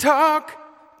Talk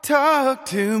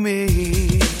to me.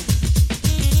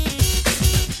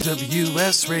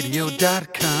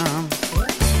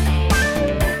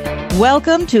 WSRadio.com.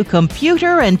 Welcome to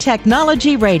Computer and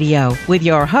Technology Radio with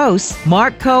your hosts,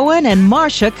 Mark Cohen and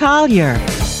Marcia Collier.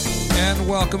 And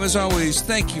welcome, as always.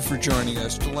 Thank you for joining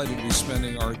us. Delighted to be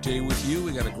spending our day with you.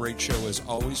 We got a great show, as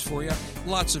always, for you.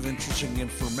 Lots of interesting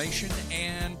information,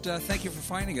 and thank you for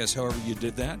finding us, however you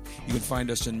did that. You can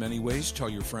find us in many ways. Tell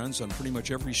your friends on pretty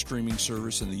much every streaming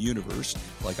service in the universe,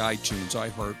 like iTunes,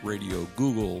 iHeartRadio,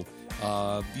 Google.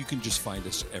 You can just find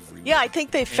us everywhere. Yeah, I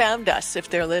think they found us if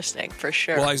they're listening, for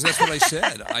sure. Well, that's what I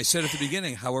said. I said at the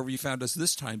beginning, however you found us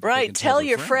this time. Right, tell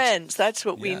your friends. That's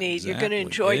what we need. Exactly. You're going to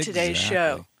enjoy today's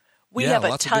show. We have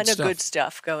a ton of good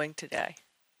stuff going today.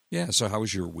 Yeah, so how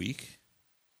was your week?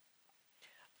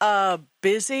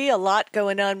 Busy, a lot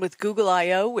going on with Google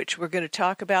I.O., which we're going to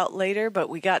talk about later, but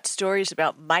we got stories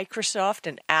about Microsoft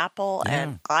and Apple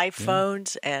and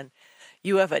iPhones, and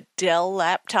you have a Dell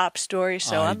Laptop story,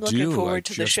 so I'm looking forward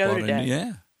to the show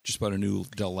today. Just bought a new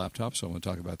Dell Laptop, so I want to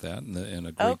talk about that and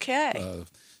a great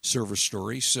service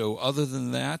story. So other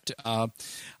than that,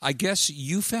 I guess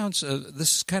you found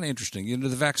this is kind of interesting. You know,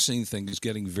 the vaccine thing is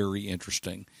getting very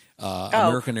interesting.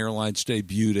 American Airlines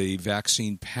debuted a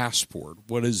vaccine passport.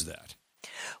 What is that?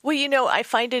 Well, you know, I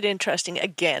find it interesting.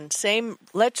 Again,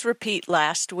 let's repeat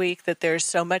last week that there's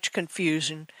so much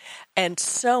confusion and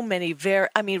so many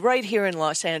right here in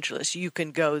Los Angeles, you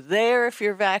can go there if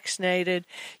you're vaccinated.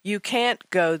 You can't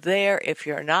go there if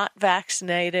you're not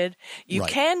vaccinated. You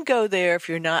can go there if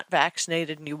you're not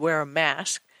vaccinated and you wear a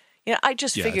mask. You know, I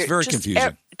just figured it's very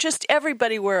confusing. Just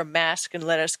everybody wear a mask and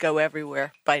let us go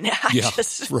everywhere by now.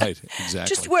 Right, exactly.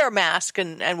 Just wear a mask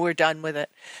and we're done with it.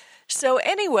 So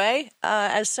anyway,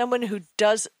 as someone who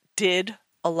did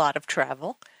a lot of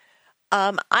travel,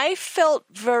 I felt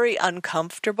very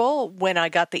uncomfortable when I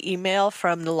got the email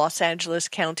from the Los Angeles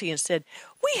County and said,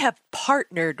 we have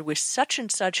partnered with such and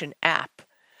such an app,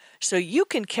 so you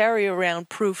can carry around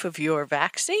proof of your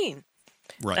vaccine.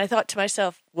 Right. And I thought to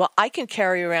myself, well, I can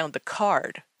carry around the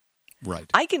card. Right.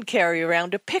 I can carry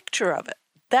around a picture of it.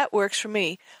 That works for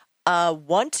me.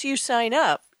 Once you sign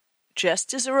up,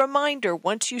 just as a reminder,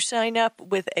 once you sign up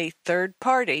with a third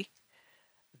party,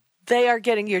 they are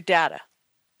getting your data.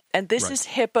 And this is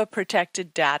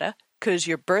HIPAA-protected data because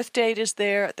your birth date is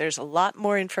there. There's a lot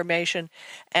more information.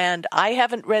 And I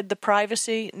haven't read the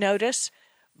privacy notice,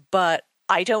 but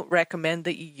I don't recommend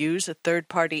that you use a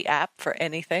third-party app for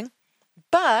anything.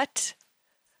 But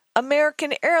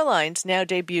American Airlines now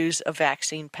debuts a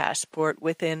vaccine passport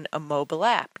within a mobile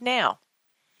app. Now,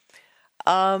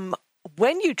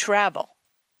 when you travel,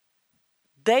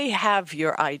 they have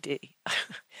your ID.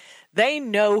 They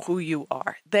know who you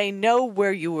are. They know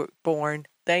where you were born.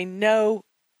 They know,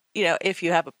 if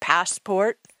you have a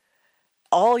passport,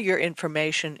 all your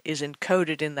information is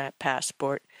encoded in that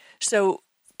passport. So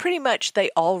pretty much they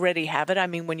already have it. I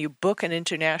mean, when you book an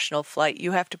international flight,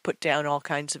 you have to put down all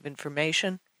kinds of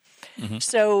information. Mm-hmm.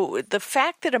 So the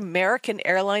fact that American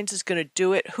Airlines is going to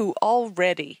do it, who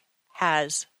already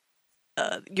has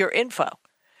your info,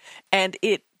 and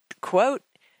it, quote,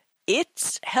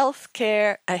 it's health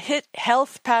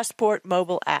passport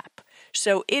mobile app.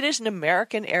 So it is an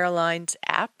American Airlines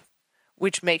app,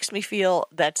 which makes me feel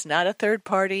that's not a third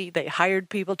party. They hired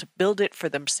people to build it for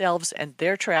themselves and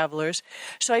their travelers.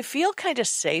 So I feel kind of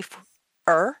safer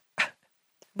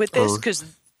with this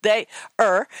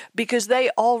because they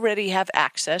already have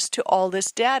access to all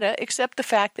this data, except the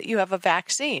fact that you have a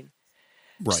vaccine.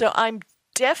 Right. So I'm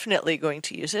definitely going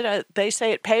to use it. They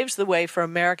say it paves the way for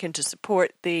American to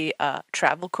support the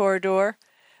travel corridor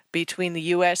between the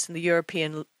U.S. and the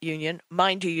European Union.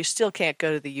 Mind you, you still can't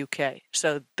go to the U.K.,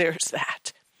 so there's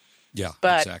that. Yeah,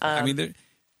 exactly. I mean,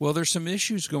 there's some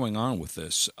issues going on with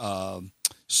this. A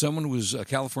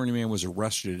California man was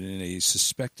arrested in a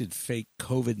suspected fake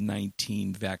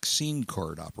COVID-19 vaccine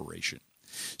card operation.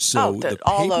 So the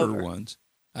paper ones...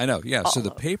 I know, yeah. So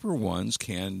the paper ones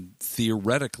can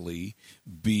theoretically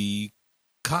be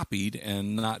copied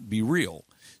and not be real.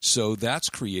 So that's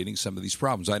creating some of these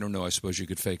problems. I don't know. I suppose you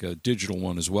could fake a digital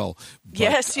one as well. But,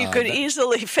 yes, you could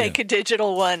easily fake a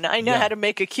digital one. I know how to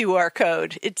make a QR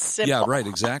code. It's simple. Yeah, right,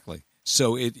 exactly.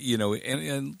 So you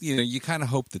kind of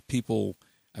hope that people.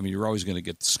 I mean, you're always going to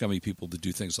get scummy people to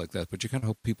do things like that, but you kind of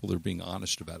hope people are being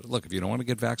honest about it. Look, if you don't want to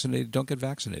get vaccinated, don't get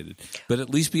vaccinated, but at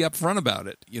least be upfront about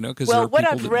it. Because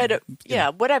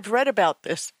what I've read about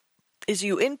this is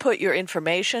you input your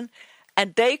information,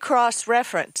 and they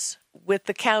cross-reference with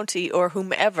the county or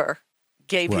whomever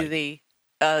gave you the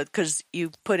because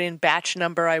you put in batch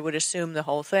number, I would assume the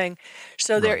whole thing.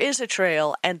 So there is a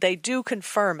trail, and they do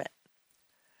confirm it.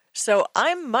 So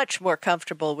I'm much more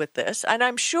comfortable with this, and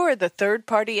I'm sure the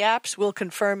third-party apps will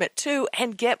confirm it too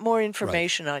and get more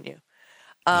information on you.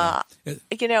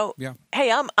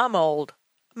 Hey, I'm old.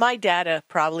 My data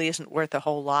probably isn't worth a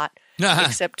whole lot,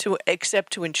 except to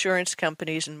insurance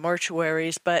companies and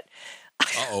mortuaries. But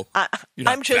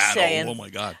I'm just saying. Old. Oh my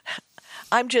God!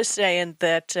 I'm just saying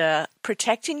that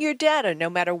protecting your data,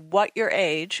 no matter what your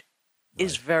age,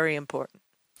 is very important.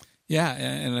 Yeah,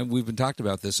 and we've been talking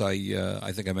about this.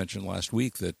 I think I mentioned last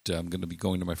week that I'm going to be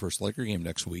going to my first Laker game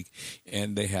next week,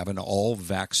 and they have an all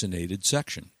vaccinated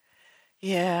section.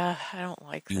 Yeah, I don't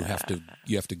like that.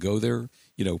 You have to go there.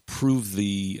 Prove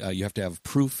you have to have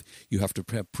proof. You have to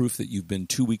have proof that you've been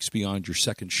 2 weeks beyond your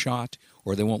second shot,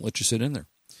 or they won't let you sit in there.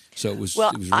 So it was.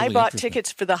 Well, it was I really bought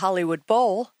tickets for the Hollywood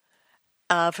Bowl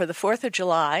for the 4th of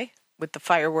July with the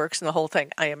fireworks and the whole thing.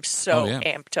 I am so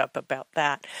amped up about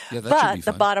that. Yeah, that should but be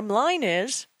the fun. bottom line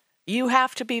is you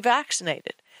have to be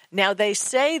vaccinated. Now, they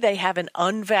say they have an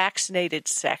unvaccinated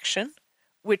section,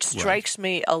 which strikes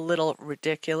me a little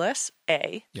ridiculous,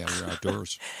 A. Yeah, we're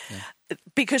outdoors. Yeah.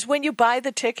 Because when you buy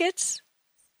the tickets,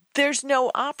 there's no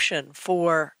option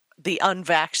for the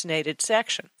unvaccinated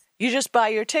section. You just buy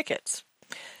your tickets.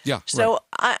 Yeah. So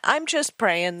I'm just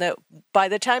praying that by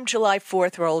the time July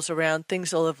 4th rolls around,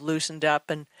 things will have loosened up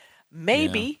and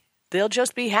maybe they'll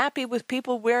just be happy with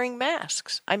people wearing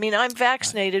masks. I mean, I'm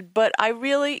vaccinated, but I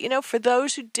really, for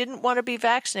those who didn't want to be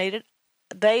vaccinated,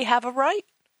 they have a right.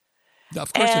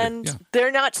 Of course and they do. Yeah.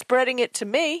 They're not spreading it to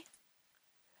me.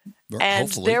 And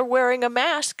hopefully. They're wearing a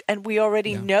mask, and we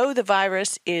already know the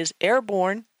virus is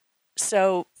airborne.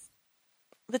 So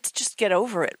let's just get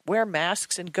over it. Wear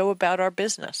masks and go about our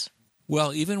business.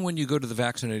 Well, even when you go to the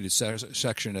vaccinated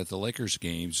section at the Lakers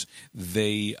games,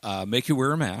 they make you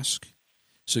wear a mask.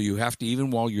 So you have to,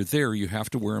 even while you're there, you have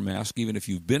to wear a mask. Even if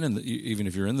you've been even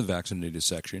if you're in the vaccinated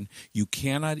section, you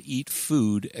cannot eat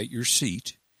food at your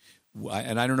seat.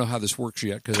 And I don't know how this works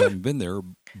yet because I haven't been there.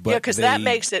 But because that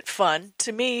makes it fun.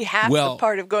 To me, half the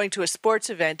part of going to a sports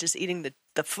event is eating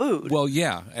the food. Well,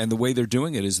 yeah, and the way they're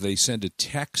doing it is they send a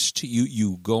text to you.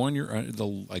 You go on your,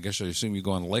 I assume you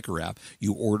go on the Laker app.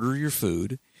 You order your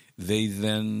food. They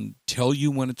then tell you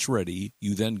when it's ready.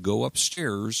 You then go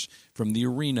upstairs from the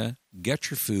arena, get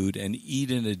your food, and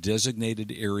eat in a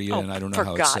designated area. And I don't know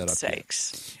how it's set up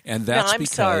sakes. Yet. And that's I'm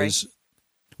sorry.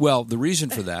 Well, the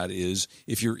reason for that is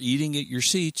if you're eating at your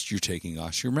seats, you're taking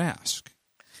off your mask.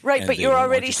 Right, but you're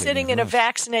already sitting in a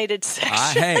vaccinated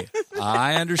section.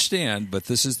 I understand, but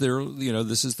this is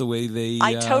this is the way they...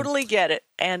 I totally get it.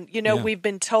 And, we've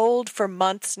been told for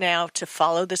months now to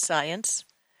follow the science,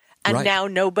 and now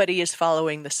nobody is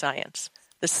following the science.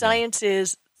 The science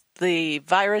is the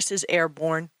virus is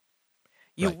airborne.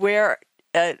 You wear...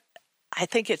 I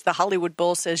think it's the Hollywood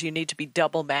Bowl says you need to be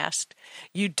double masked.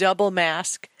 You double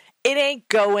mask. It ain't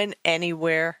going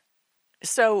anywhere.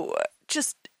 So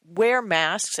just wear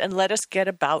masks and let us get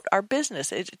about our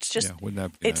business. It's just, wouldn't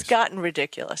that be it's nice? Gotten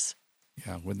ridiculous.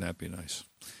 Yeah, wouldn't that be nice?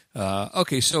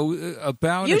 Okay, so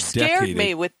about you a scared decade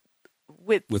me with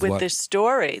this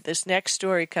story, this next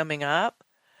story coming up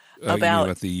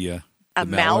about the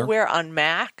malware on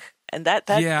Mac, and that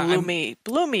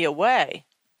blew me away.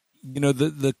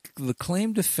 The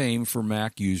claim to fame for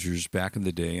Mac users back in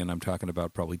the day, and I'm talking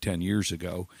about probably 10 years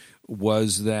ago,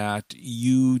 was that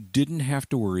you didn't have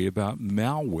to worry about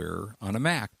malware on a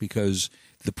Mac because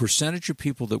the percentage of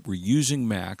people that were using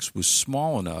Macs was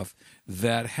small enough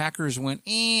that hackers went,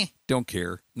 don't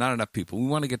care, not enough people. We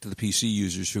want to get to the PC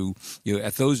users who,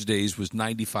 at those days was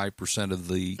 95% of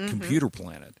the computer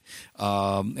planet.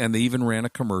 And they even ran a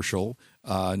commercial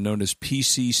known as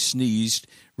PC Sneezed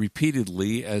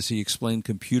repeatedly as he explained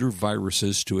computer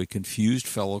viruses to a confused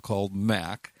fellow called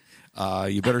Mac.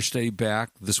 You better stay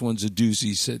back. This one's a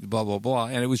doozy, said blah, blah, blah.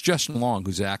 And it was Justin Long,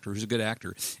 who's a good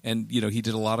actor. And, he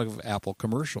did a lot of Apple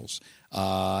commercials.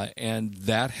 And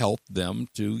that helped them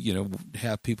to,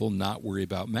 have people not worry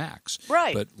about Macs.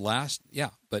 Right.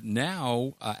 But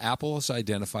now Apple has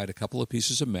identified a couple of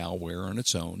pieces of malware on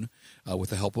its own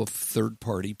with the help of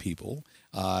third-party people.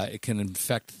 It can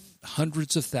infect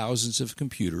hundreds of thousands of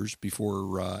computers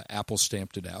before Apple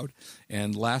stamped it out.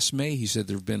 And last May, he said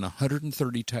there have been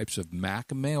 130 types of Mac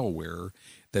malware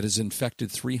that has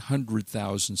infected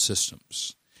 300,000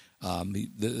 systems.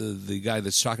 The guy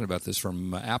that's talking about this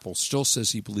from Apple still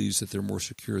says he believes that they're more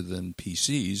secure than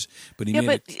PCs, but he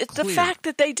made it clear. The fact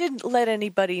that they didn't let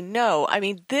anybody know, I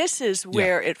mean, this is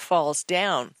where it falls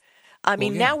down. I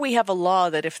mean, now we have a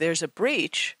law that if there's a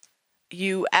breach,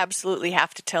 you absolutely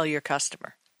have to tell your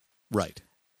customer. Right.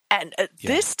 And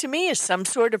this, to me, is some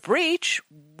sort of breach.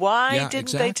 Why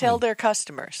didn't they tell their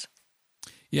customers?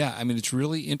 Yeah, I mean, it's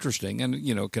really interesting, and,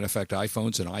 it can affect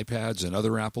iPhones and iPads and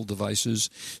other Apple devices.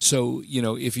 So,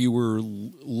 if you were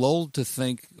lulled to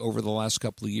think over the last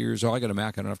couple of years, I got a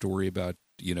Mac, I don't have to worry about,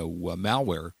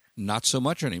 malware, not so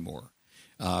much anymore.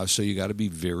 So you got to be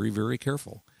very, very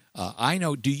careful. I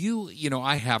know, do you,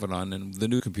 I have it on, and the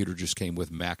new computer just came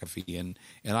with McAfee, and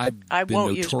I've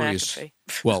been notorious. Use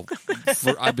McAfee. Well,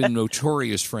 I've been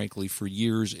notorious, frankly, for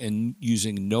years in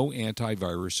using no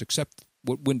antivirus except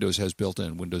what Windows has built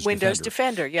in, Windows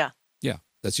Defender, yeah. Yeah,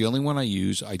 that's the only one I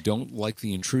use. I don't like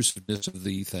the intrusiveness of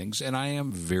the things, and I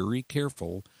am very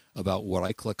careful about what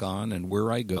I click on and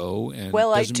where I go. And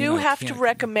I do have to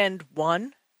recommend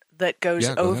one that goes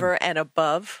over and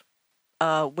above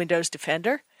Windows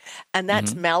Defender, and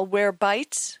that's Malware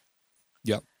Bytes.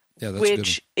 Yep. Yeah, that's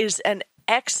which is an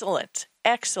excellent.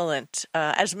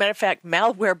 As a matter of fact,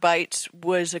 Malware Bytes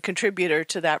was a contributor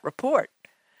to that report.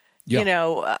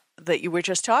 That you were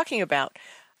just talking about.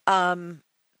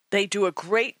 They do a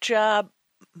great job.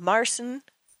 Marson,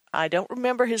 I don't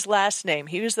remember his last name.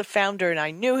 He was the founder, and I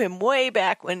knew him way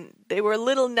back when they were a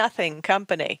little nothing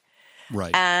company.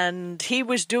 Right. And he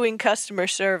was doing customer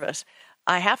service.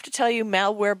 I have to tell you,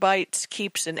 Malware Bytes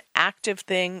keeps an active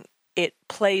thing. It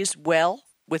plays well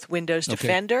with Windows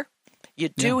Defender. You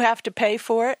do have to pay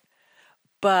for it,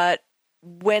 but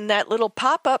when that little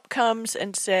pop-up comes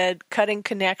and said, cutting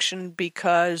connection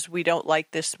because we don't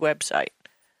like this website.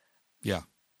 Yeah.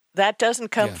 That doesn't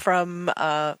come from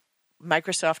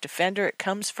Microsoft Defender. It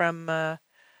comes from Malware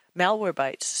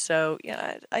Bytes. So,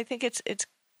 I think it's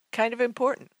kind of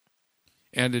important.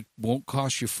 And it won't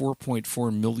cost you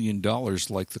 $4.4 million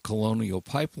like the Colonial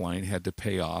Pipeline had to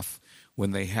pay off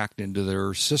when they hacked into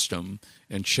their system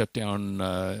and shut down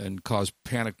and caused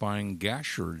panic buying gas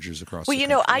shortages across the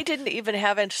country. I didn't even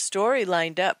have a story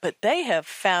lined up, but they have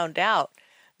found out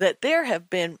that there have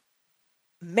been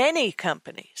many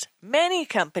companies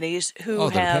who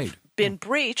have been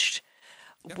breached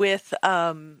with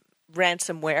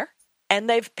ransomware, and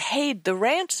they've paid the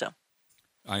ransom.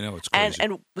 I know, it's crazy.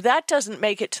 And that doesn't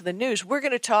make it to the news. We're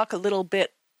going to talk a little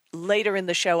bit later in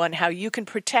the show on how you can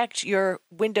protect your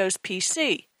Windows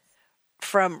PC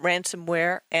from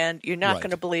ransomware, and you're not going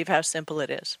to believe how simple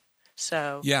it is.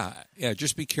 So yeah,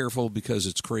 just be careful because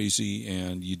it's crazy,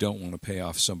 and you don't want to pay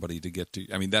off somebody to get to.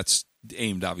 I mean, that's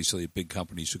aimed obviously at big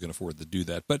companies who can afford to do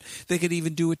that, but they could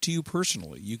even do it to you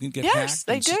personally. You can get hacked. Yes,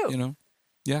 they do.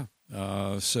 Yeah.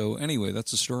 So anyway, that's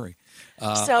the story.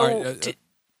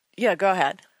 Go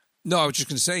ahead. No, I was just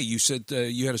going to say, you said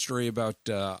you had a story about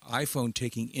iPhone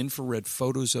taking infrared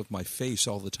photos of my face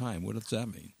all the time. What does that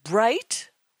mean? Right?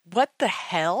 What the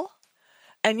hell?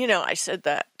 And, I said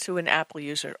that to an Apple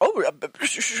user. Oh,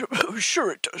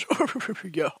 sure it does.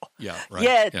 Yeah, right.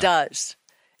 Yeah, it does.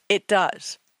 It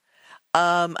does.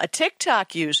 A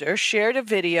TikTok user shared a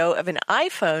video of an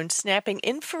iPhone snapping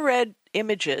infrared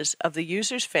images of the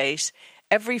user's face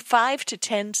every 5 to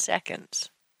 10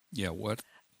 seconds. Yeah, what?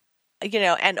 And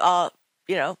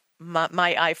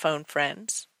my iPhone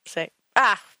friends say,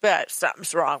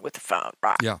 something's wrong with the phone.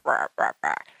 Yeah.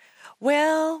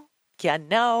 Well,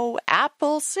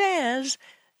 Apple says,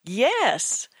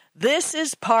 yes, this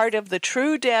is part of the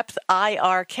True Depth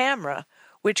IR camera,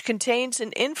 which contains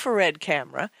an infrared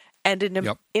camera and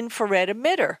an infrared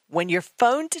emitter. When your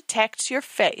phone detects your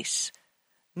face,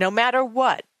 no matter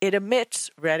what, it emits,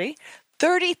 ready?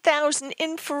 30,000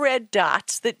 infrared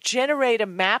dots that generate a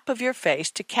map of your face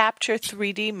to capture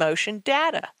 3D motion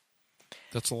data.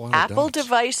 That's a lot of Apple dots.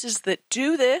 Devices that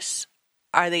do this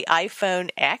are the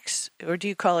iPhone X, or do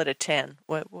you call it a 10?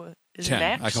 What is 10. it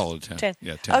an X? I call it a 10. 10.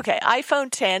 Yeah, 10. Okay, iPhone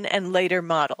 10 and later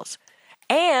models.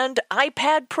 And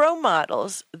iPad Pro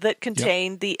models that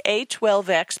contain the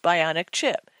A12X Bionic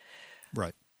chip.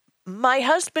 Right. My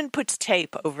husband puts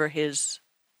tape over his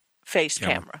face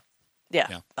camera.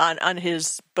 Yeah, on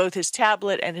both his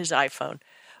tablet and his iPhone.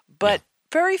 But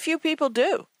very few people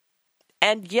do.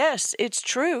 And yes, it's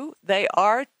true.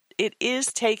 It is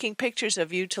taking pictures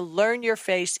of you to learn your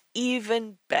face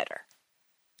even better.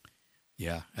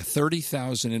 Yeah,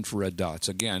 30,000 infrared dots.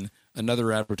 Again,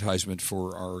 another advertisement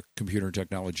for our Computer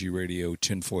Technology Radio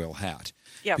tinfoil hat.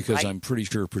 Yeah, because I'm pretty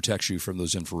sure it protects you from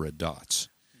those infrared dots.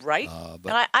 Right.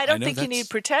 But I don't think you need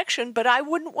protection, but I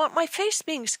wouldn't want my face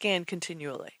being scanned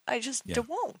continually. I just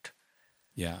won't.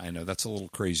 Yeah, I know. That's a little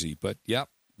crazy, but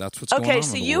that's what's going on. Okay,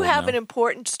 so you have an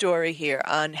important story here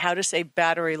on how to save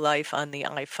battery life on the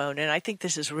iPhone, and I think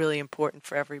this is really important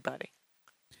for everybody.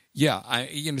 Yeah,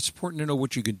 it's important to know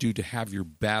what you can do to have your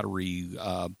battery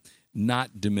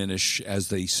not diminish as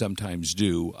they sometimes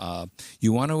do.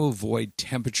 You want to avoid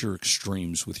temperature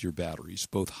extremes with your batteries,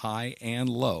 both high and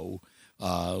low.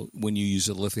 when you use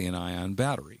a lithium-ion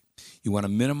battery. You want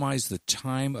to minimize the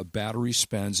time a battery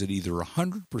spends at either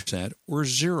 100% or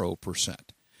 0%.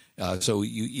 So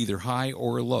you either high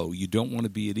or low. You don't want to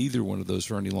be at either one of those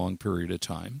for any long period of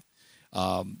time.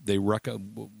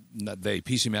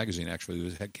 PC Magazine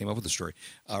actually came up with the story,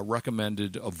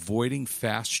 recommended avoiding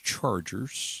fast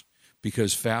chargers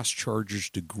because fast chargers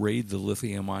degrade the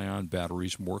lithium-ion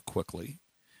batteries more quickly.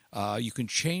 You can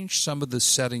change some of the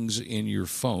settings in your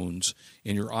phones,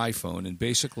 in your iPhone, and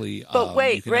basically... But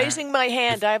wait, raising my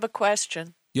hand, I have a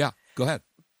question. Yeah, go ahead.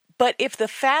 But if the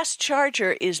fast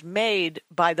charger is made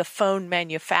by the phone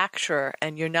manufacturer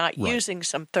and you're not using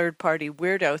some third-party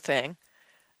weirdo thing,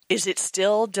 is it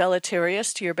still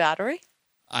deleterious to your battery?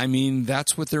 I mean,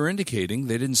 that's what they're indicating.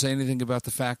 They didn't say anything about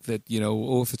the fact that,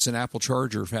 if it's an Apple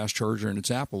charger, fast charger, and it's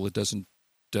Apple, it doesn't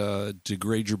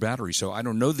degrade your battery. So I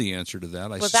don't know the answer to that.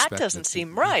 Well, that doesn't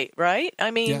seem right? I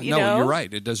mean, you're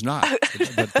right. It does not.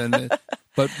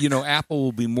 but Apple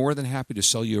will be more than happy to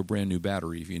sell you a brand new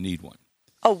battery if you need one.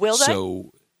 Oh, will they?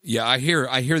 So, yeah, I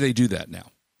hear they do that now.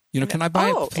 Can I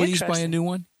please buy a new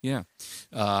one? Yeah.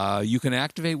 You can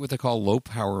activate what they call low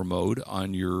power mode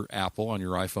on your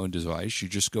iPhone device. You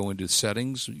just go into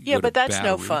settings. Yeah, but that's battery.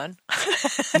 No fun.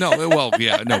 We want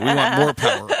more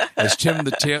power. As Tim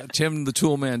the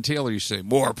Toolman Taylor used to say,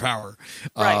 more power.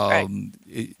 Right.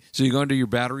 So you go into your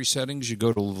battery settings, you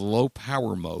go to low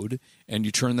power mode, and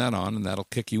you turn that on, and that'll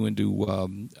kick you into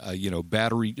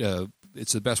battery.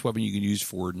 It's the best weapon you can use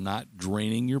for not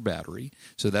draining your battery.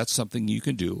 So that's something you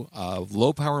can do.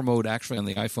 Low power mode actually on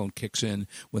the iPhone kicks in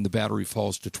when the battery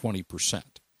falls to 20%.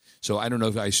 So I don't know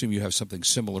if I assume you have something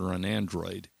similar on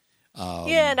Android.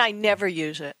 And I never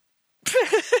use it.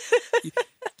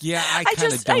 Yeah, I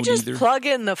kind of don't either. I just plug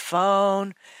in the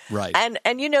phone. Right. And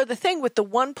the thing with the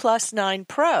OnePlus 9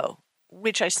 Pro,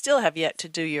 which I still have yet to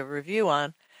do your review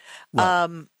on,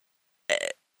 right.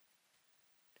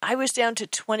 I was down to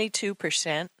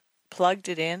 22%, plugged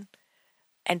it in,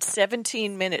 and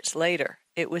 17 minutes later,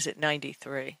 it was at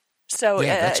 93. So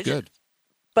that's good.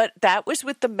 But that was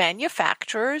with the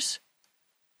manufacturer's,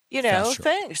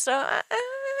 thing. So I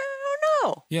don't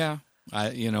know. Yeah.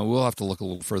 We'll have to look a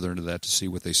little further into that to see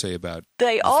what they say about.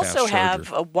 They also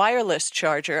have a wireless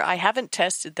charger. I haven't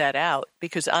tested that out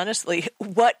because honestly,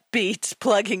 what beats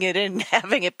plugging it in and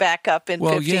having it back up in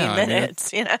 15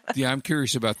 minutes? Yeah, I'm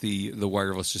curious about the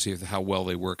wireless to see how well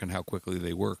they work and how quickly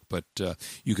they work. But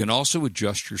you can also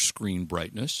adjust your screen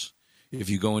brightness. If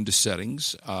you go into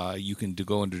settings, you can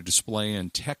go into display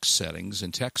and text settings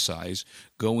and text size,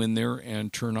 go in there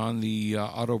and turn on the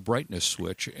auto brightness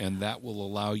switch, and that will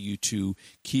allow you to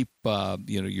keep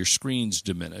your screens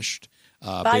diminished.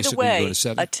 By the way,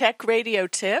 a tech radio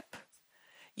tip,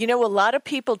 a lot of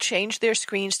people change their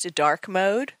screens to dark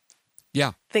mode.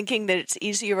 Yeah. Thinking that it's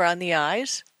easier on the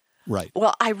eyes. Right.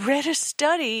 Well, I read a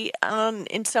study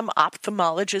in some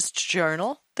ophthalmologist's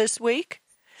journal this week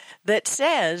that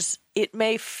says it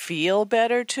may feel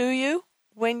better to you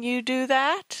when you do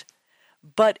that,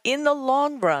 but in the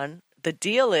long run, the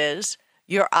deal is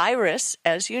your iris,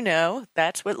 as you know,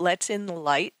 that's what lets in the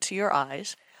light to your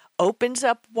eyes, opens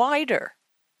up wider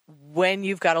when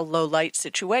you've got a low light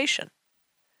situation.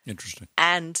 Interesting.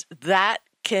 And that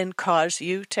can cause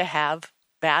you to have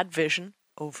bad vision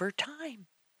over time.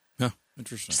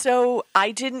 Interesting. So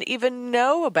I didn't even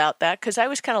know about that because I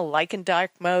was kind of liking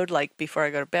dark mode, like before I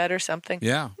go to bed or something.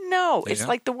 Yeah. No, it's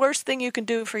like the worst thing you can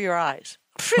do for your eyes.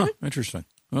 Interesting.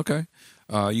 Okay.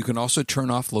 You can also turn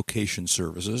off location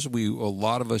services. A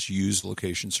lot of us use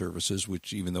location services,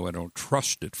 which even though I don't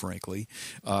trust it, frankly,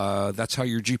 that's how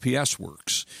your GPS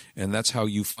works, and that's how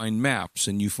you find maps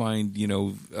and you find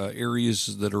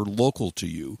areas that are local to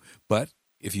you. But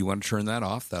if you want to turn that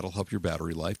off, that'll help your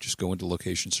battery life. Just go into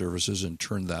location services and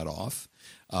turn that off.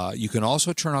 You can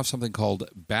also turn off something called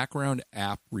background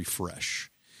app refresh.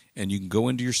 And you can go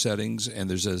into your settings, and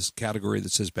there's a category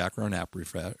that says background app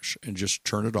refresh, and just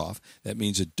turn it off. That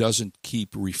means it doesn't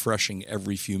keep refreshing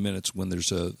every few minutes when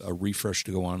there's a refresh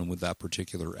to go on with that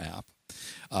particular app.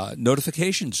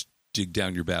 Notifications dig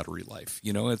down your battery life.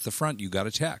 At the front, you got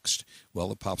a text. Well,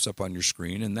 it pops up on your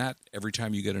screen, and that every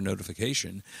time you get a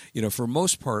notification, for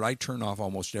most part, I turn off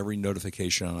almost every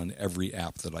notification on every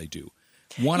app that I do.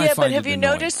 But have you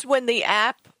noticed when the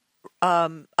app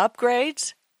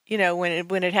upgrades,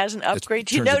 when it has an upgrade,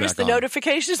 you notice the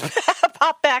notifications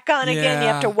pop back on again. You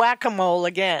have to whack-a-mole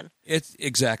again. It's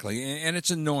exactly, and it's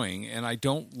annoying, and I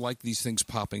don't like these things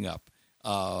popping up.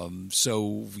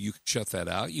 So you can shut that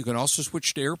out. You can also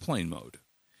switch to airplane mode.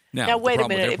 Now wait a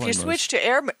minute. If you switch to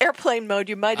airplane mode,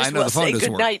 you might as well say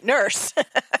good night, nurse.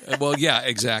 Well, yeah,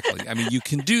 exactly. I mean, you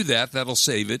can do that. That'll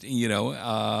save it. You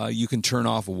know, you can turn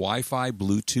off Wi-Fi,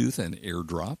 Bluetooth, and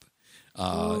AirDrop.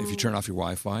 If you turn off your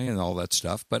Wi-Fi and all that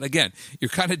stuff. But again, you're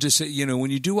kind of just, you know,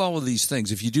 when you do all of these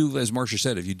things, if you do, as Marcia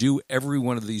said, if you do every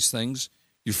one of these things,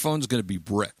 your phone's going to be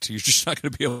bricked. You're just not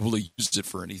going to be able to use it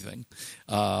for anything.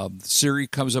 Siri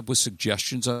comes up with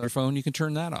suggestions on your phone. You can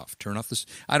turn that off. Turn off this.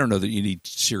 I don't know that you need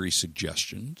Siri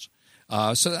suggestions.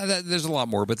 So there's a lot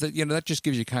more, but that just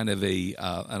gives you kind of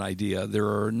an idea. There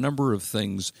are a number of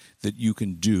things that you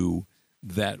can do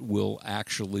that will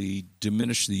actually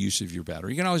diminish the use of your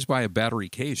battery. You can always buy a battery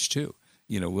case too.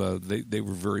 You know, they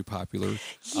were very popular.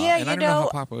 Yeah, and I don't know how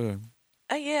popular.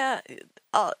 Yeah.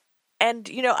 And,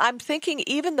 you know, I'm thinking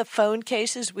even the phone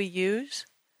cases we use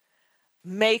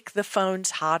make the phones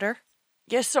hotter.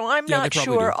 Yes, so I'm not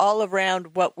sure all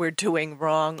around what we're doing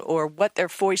wrong or what they're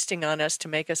foisting on us to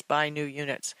make us buy new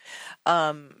units.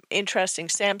 Interesting,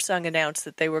 Samsung announced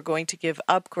that they were going to give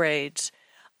upgrades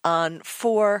on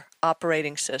 4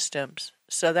 operating systems.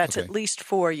 So that's at least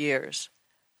 4 years.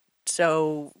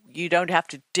 So you don't have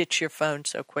to ditch your phone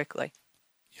so quickly.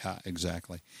 Yeah,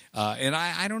 exactly. And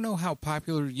I don't know how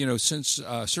popular, you know, since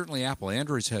certainly Apple,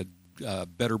 Android's had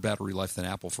better battery life than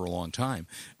Apple for a long time,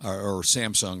 or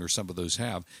Samsung or some of those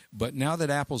have. But now that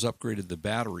Apple's upgraded the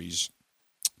batteries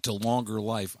to longer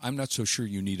life, I'm not so sure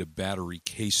you need a battery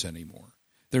case anymore.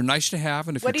 They're nice to have,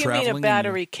 and if you're traveling... What do you mean a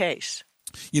battery case?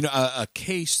 You know, a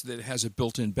case that has a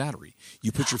built-in battery.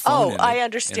 You put your phone in it. Oh, I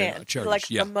understand. Like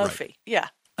a Mophie. Right. Yeah.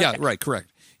 Yeah, right,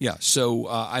 correct. Yeah, so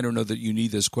I don't know that you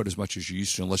need this quite as much as you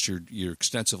used to, unless you're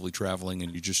extensively traveling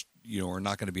and you just, you know, are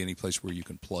not going to be any place where you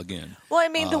can plug in. Well, I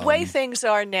mean, the way things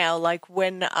are now, like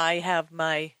when I have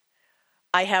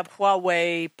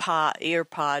Huawei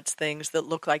AirPods, things that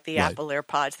look like the Apple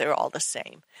AirPods, they're all the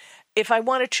same. If I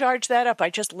want to charge that up, I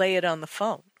just lay it on the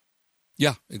phone.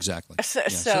 Yeah, exactly. So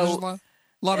there's a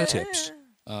lot of tips.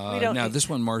 Now, this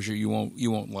one, Marcia, you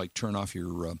won't like turn off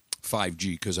your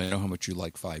 5G because I know how much you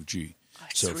like 5G.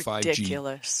 It's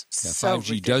ridiculous.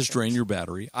 5G does drain your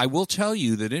battery. I will tell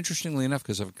you that, interestingly enough,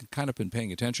 because I've kind of been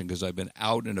paying attention because I've been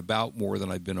out and about more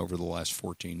than I've been over the last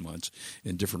 14 months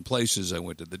in different places. I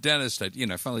went to the dentist.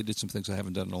 I finally did some things I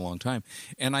haven't done in a long time.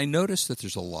 And I noticed that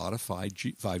there's a lot of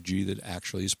 5G that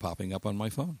actually is popping up on my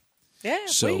phone. Yeah.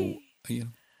 So,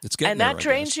 it's getting and that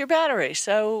drains your battery.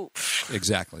 So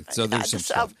exactly. So there's some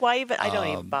stuff. Why even? I don't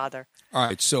even bother. All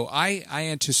right. So I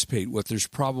anticipate there's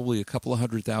probably a couple of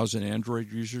 100,000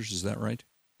 Android users. Is that right?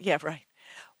 Yeah, right.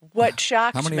 What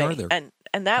shocked me? How many are there?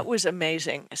 And that was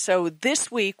amazing. So this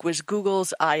week was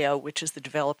Google's I/O, which is the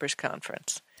developers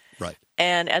conference. Right.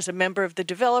 And as a member of the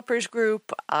developers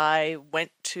group, I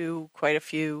went to quite a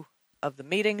few of the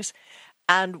meetings.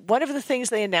 And one of the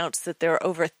things they announced that there are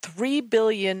over 3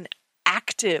 billion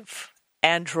active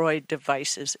Android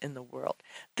devices in the world.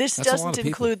 This doesn't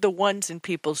include the ones in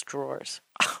people's drawers.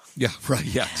 Yeah, right.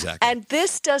 Yeah, exactly. And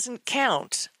this doesn't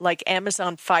count like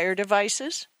Amazon Fire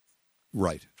devices.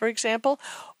 Right. For example,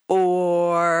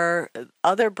 or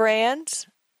other brands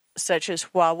such as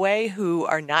Huawei who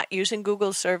are not using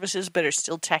Google services but are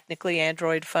still technically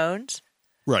Android phones.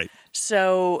 Right.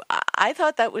 So I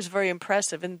thought that was very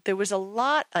impressive. And there was a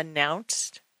lot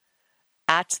announced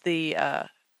at the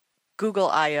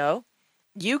Google I/O.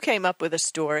 You came up with a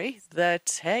story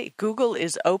that, hey, Google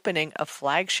is opening a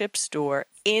flagship store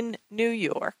in New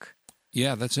York.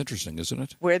 Yeah, that's interesting, isn't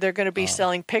it? Where they're going to be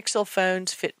selling Pixel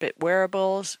phones, Fitbit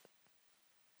wearables.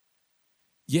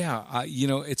 Yeah,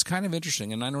 it's kind of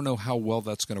interesting, and I don't know how well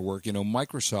that's going to work.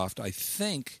 Microsoft,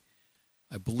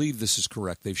 I believe this is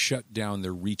correct. They've shut down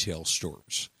their retail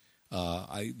stores.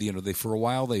 They for a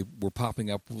while they were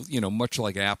popping up, much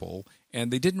like Apple,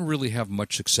 and they didn't really have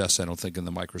much success, I don't think, in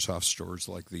the Microsoft stores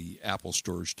like the Apple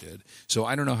stores did. So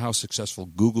I don't know how successful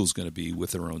Google's going to be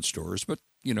with their own stores, but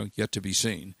yet to be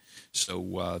seen.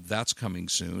 So that's coming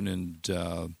soon, and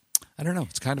I don't know.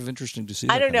 It's kind of interesting to see.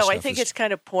 I don't know. I think it's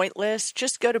kind of pointless.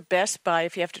 Just go to Best Buy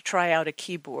if you have to try out a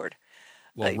keyboard.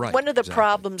 Well, right. One of the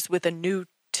problems with a new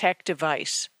tech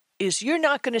device is you're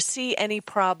not going to see any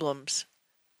problems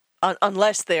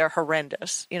unless they are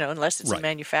horrendous, unless it's a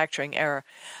manufacturing error,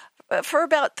 for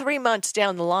about 3 months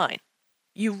down the line.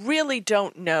 You really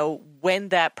don't know when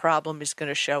that problem is going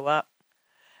to show up.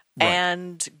 Right.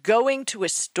 And going to a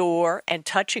store and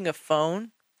touching a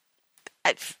phone,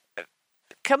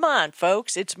 come on,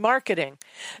 folks, it's marketing.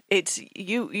 It's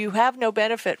you have no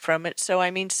benefit from it. So,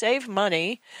 save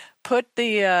money, put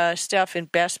the stuff in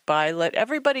Best Buy, let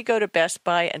everybody go to Best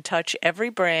Buy and touch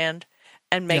every brand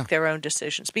and make their own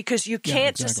decisions, because you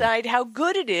can't decide how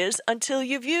good it is until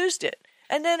you've used it.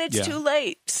 and then it's too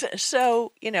late.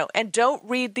 So, and don't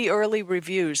read the early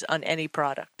reviews on any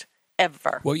product,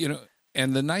 ever. Well,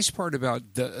 and the nice part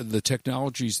about the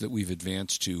technologies that we've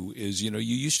advanced to is, you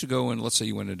used to go and let's say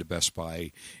you went into Best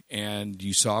Buy and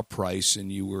you saw a price and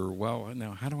you were, well,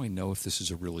 now how do I know if this is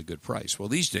a really good price? Well,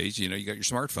 these days, you got your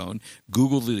smartphone,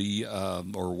 Google the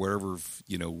or whatever,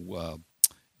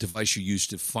 device you use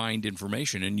to find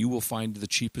information, and you will find the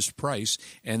cheapest price.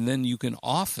 And then you can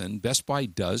often, Best Buy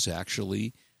does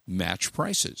actually match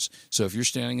prices. So if you're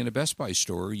standing in a Best Buy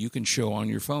store, you can show on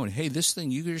your phone, hey, this thing,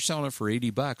 you're selling it for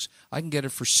 $80, I can get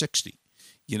it for $60,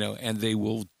 and they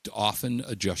will often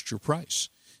adjust your price.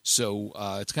 So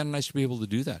it's kind of nice to be able to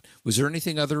do that. Was there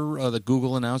anything other that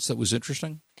Google announced that was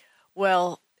interesting?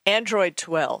 Well, Android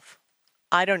 12.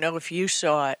 I don't know if you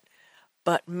saw it,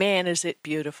 but man, is it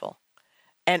beautiful.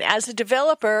 And as a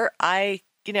developer, I,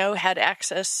 had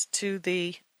access to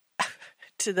the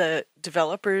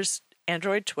developers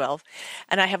Android 12,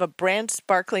 and I have a brand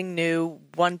sparkling new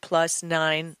OnePlus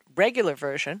 9 regular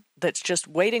version that's just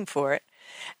waiting for it.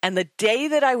 And the day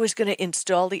that I was going to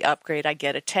install the upgrade, I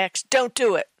get a text, don't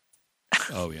do it.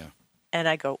 Oh, yeah. And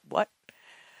I go, what?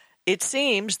 It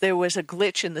seems there was a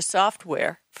glitch in the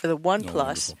software for the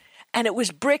OnePlus, and it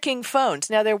was bricking phones.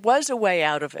 Now, there was a way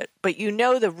out of it, but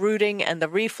the rooting and the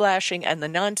reflashing and the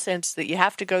nonsense that you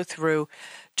have to go through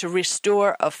to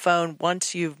restore a phone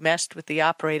once you've messed with the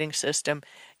operating system,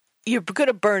 you're going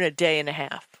to burn a day and a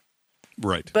half.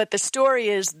 Right. But the story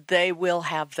is they will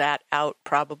have that out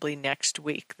probably next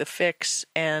week, the fix,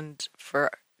 and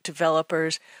for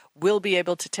developers, we'll be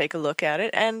able to take a look at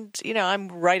it. And, I'm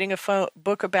writing a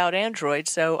book about Android,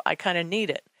 so I kind of need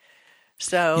it.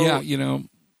 So yeah,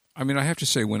 I have to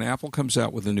say, when Apple comes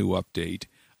out with a new update,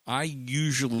 I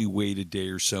usually wait a day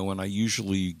or so, and I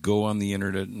usually go on the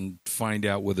internet and find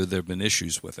out whether there have been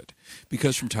issues with it.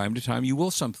 Because from time to time,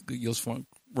 you'll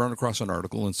run across an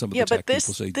article, and some of the tech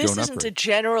people say, don't upgrade. This isn't a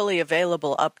generally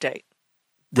available update.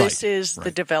 This is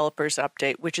the developer's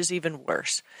update, which is even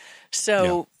worse.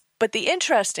 So, but the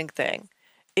interesting thing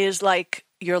is like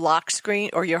your lock screen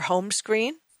or your home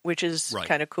screen, which is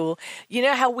kind of cool. You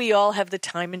know how we all have the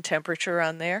time and temperature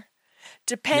on there?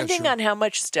 Depending on how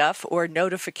much stuff or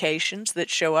notifications that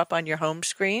show up on your home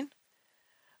screen,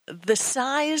 the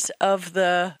size of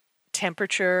the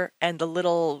temperature and the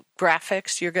little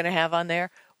graphics you're going to have on there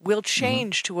will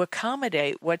change to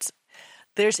accommodate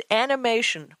there's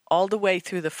animation all the way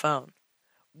through the phone,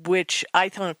 which I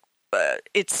think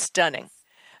it's stunning.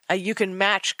 You can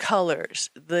match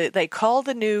colors. They call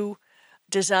the new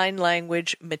design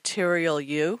language Material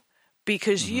U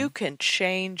because you can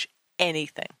change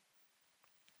anything.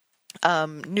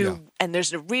 And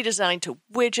there's a redesign to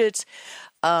widgets,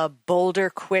 bolder,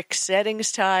 quick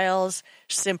settings tiles,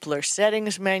 simpler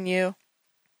settings menu.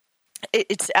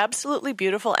 It's absolutely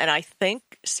beautiful, and I think,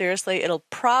 seriously, it'll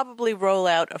probably roll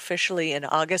out officially in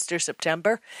August or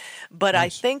September. But I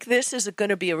think this is going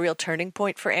to be a real turning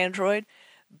point for Android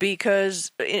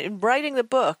because in writing the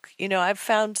book, I've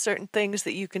found certain things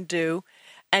that you can do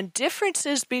and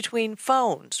differences between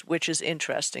phones, which is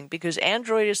interesting because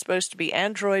Android is supposed to be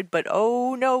Android, but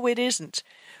oh, no, it isn't.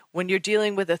 When you're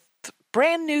dealing with a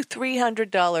brand new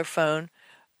 $300 phone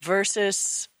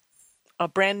versus a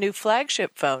brand new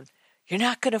flagship phone, you're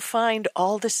not going to find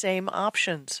all the same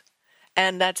options.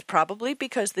 And that's probably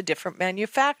because the different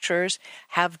manufacturers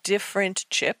have different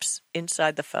chips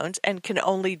inside the phones and can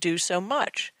only do so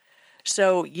much.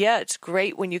 So, it's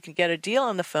great when you can get a deal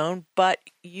on the phone, but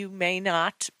you may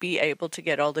not be able to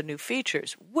get all the new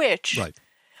features, which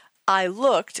I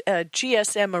looked.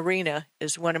 GSM Arena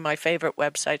is one of my favorite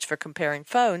websites for comparing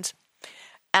phones.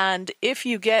 And if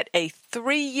you get a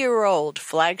 3-year-old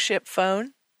flagship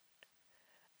phone,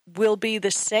 will be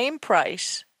the same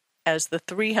price as the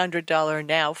 $300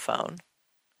 now phone.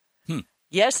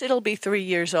 Yes, it'll be 3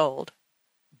 years old,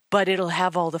 but it'll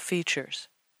have all the features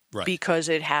because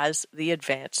it has the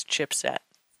advanced chipset.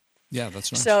 Yeah,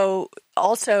 that's nice. So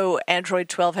also Android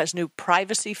 12 has new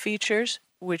privacy features,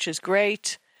 which is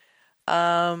great.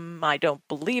 I don't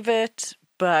believe it,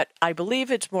 but I believe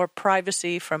it's more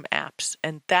privacy from apps,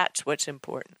 and that's what's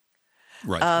important.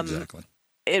 Right, exactly.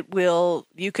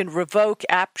 You can revoke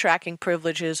app tracking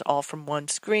privileges all from one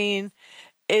screen.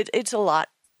 It's a lot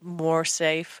more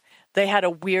safe. They had a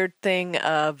weird thing,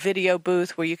 a video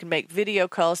booth where you can make video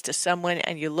calls to someone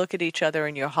and you look at each other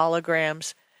in your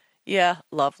holograms. Yeah,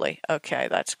 lovely. Okay,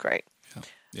 that's great.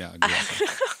 Yeah, exactly.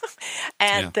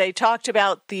 And they talked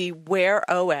about the Wear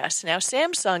OS. Now,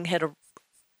 Samsung had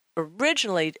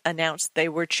originally announced they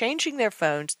were changing their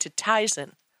phones to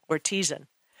Tizen or Tizen.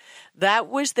 That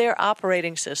was their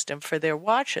operating system for their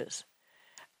watches.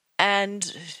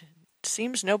 And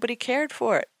seems nobody cared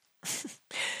for it.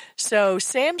 So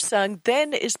Samsung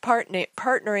then is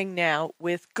partnering now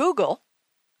with Google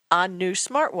on new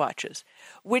smartwatches,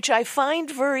 which I find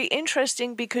very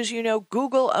interesting because,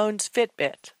 Google owns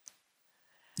Fitbit.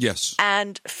 Yes.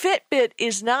 And Fitbit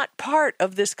is not part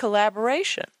of this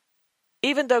collaboration,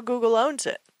 even though Google owns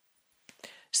it.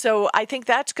 So I think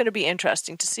that's going to be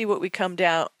interesting to see what we come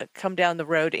down the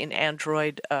road in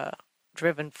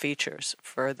Android-driven features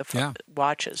for the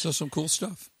watches. So some cool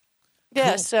stuff.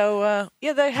 Yeah, cool. So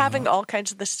they're having all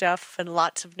kinds of the stuff and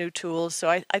lots of new tools. So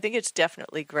I think it's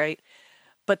definitely great.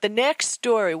 But the next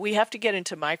story, we have to get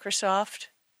into Microsoft.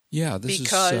 Yeah,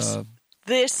 because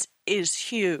this is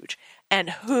huge. And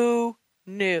who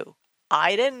knew?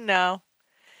 I didn't know.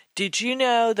 Did you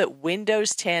know that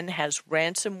Windows 10 has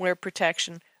ransomware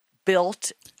protection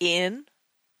built in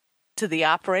to the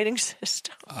operating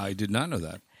system? I did not know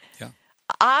that. Yeah.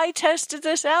 I tested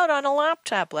this out on a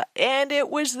laptop, and it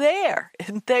was there.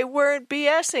 They weren't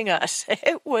BSing us.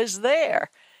 It was there.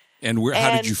 And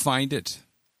how did you find it?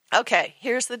 Okay,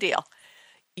 here's the deal.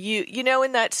 You know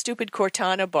in that stupid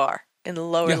Cortana bar in the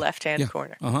lower left-hand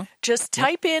corner, just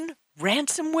type in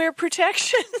ransomware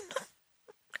protection.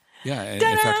 Yeah, and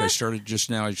in fact, I started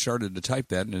to type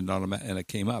that, and it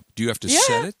came up. Do you have to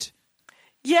set it?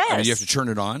 Yes. I mean, you have to turn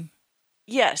it on?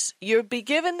 Yes. You'll be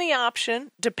given the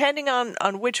option, depending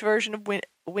on which version of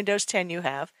Windows 10 you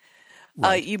have.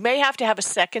 Right. You may have to have a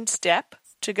second step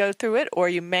to go through it, or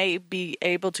you may be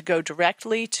able to go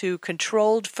directly to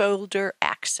controlled folder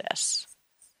access.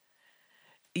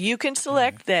 You can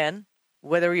select then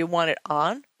whether you want it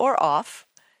on or off.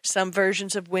 Some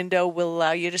versions of Windows will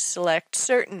allow you to select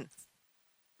certain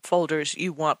folders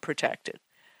you want protected.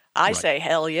 I say,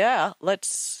 hell yeah,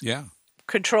 let's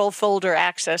control folder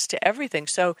access to everything.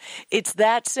 So it's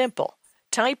that simple.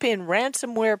 Type in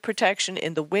ransomware protection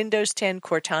in the Windows 10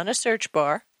 Cortana search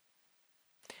bar.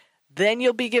 Then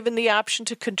you'll be given the option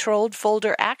to controlled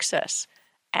folder access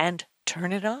and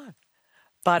turn it on.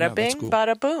 Bada bing, cool.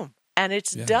 Bada boom. And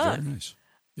it's done. Very nice.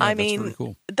 Yeah, I mean, very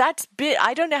cool.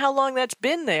 I don't know how long that's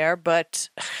been there, but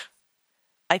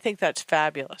I think that's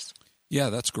fabulous. Yeah,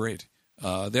 that's great.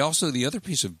 The other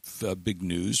piece of big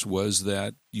news was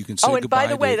that you can say goodbye. Oh, and by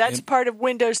the way, that's part of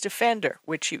Windows Defender,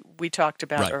 which we talked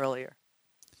about earlier.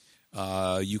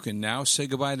 You can now say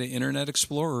goodbye to Internet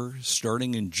Explorer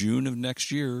starting in June of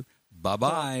next year.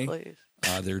 Bye-bye. Oh, please.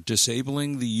 They're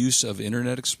disabling the use of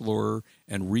Internet Explorer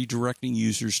and redirecting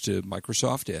users to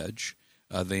Microsoft Edge.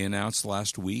 They announced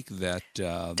last week that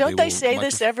don't they say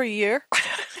this every year?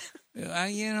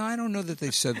 I don't know that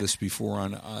they've said this before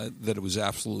on that it was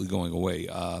absolutely going away.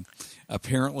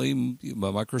 Apparently,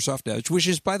 Microsoft Edge, which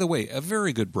is, by the way, a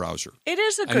very good browser. It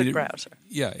is a good browser.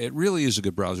 Yeah, it really is a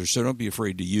good browser, so don't be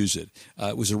afraid to use it.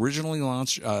 It was originally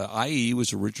launched, IE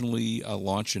was originally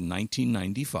launched in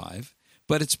 1995.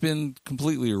 But it's been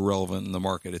completely irrelevant in the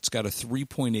market. It's got a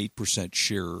 3.8%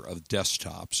 share of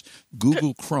desktops.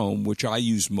 Google Chrome, which I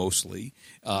use mostly,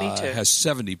 has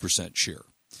 70% share.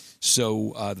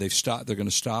 So they're going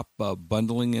to stop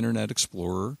bundling Internet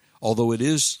Explorer, although it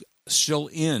is still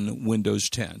in Windows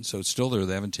 10. So it's still there.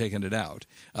 They haven't taken it out.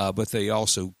 But they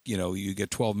also, you get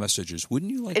 12 messages.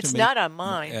 Wouldn't you like to make It's not on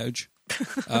mine. Edge?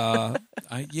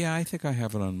 I think I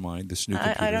have it on mine, this new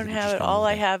computer. I don't have it. All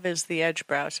I have is the Edge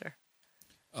browser.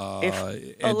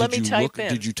 Let me type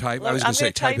in. Did you type? I was going to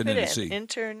say type it in and see.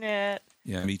 Internet.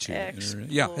 Yeah, me too. Explorer.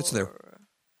 Yeah, it's there.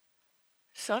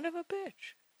 Son of a bitch.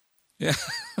 Yeah.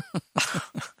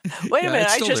 Wait a minute.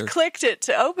 I just clicked it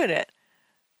to open it.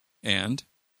 And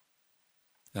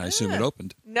I assume it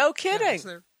opened. No kidding. Yeah, it's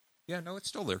there. Yeah, no, it's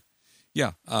still there.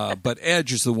 Yeah, but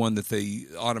Edge is the one that they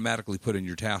automatically put in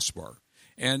your taskbar.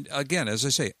 And again, as I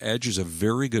say, Edge is a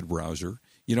very good browser.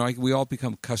 We all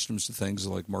become accustomed to things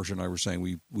like Marcia and I were saying.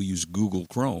 We use Google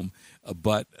Chrome,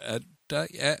 but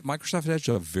Microsoft Edge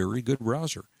is a very good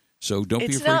browser. So don't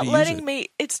be afraid to use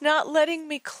it. It's not letting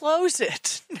me close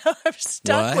it. I'm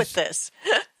stuck with this.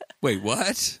 Wait,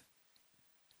 what?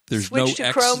 There's Switch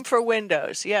to Chrome for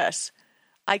Windows. Yes,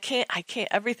 I can't.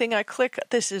 Everything I click,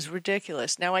 this is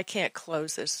ridiculous. Now I can't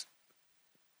close this.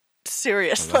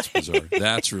 Seriously, that's bizarre.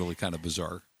 That's really kind of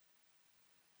bizarre.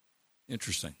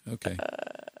 Interesting. Okay.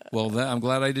 Well, I'm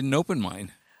glad I didn't open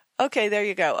mine. Okay, there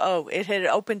you go. Oh, it had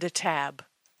opened a tab.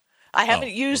 I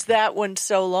haven't used that one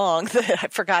so long that I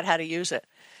forgot how to use it.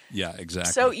 Yeah,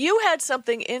 exactly. So you had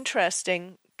something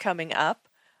interesting coming up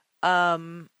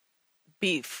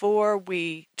before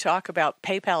we talk about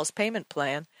PayPal's payment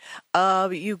plan.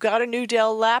 You got a new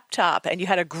Dell laptop, and you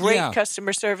had a great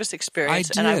customer service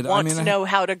experience. I did. And I want to know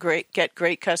how to get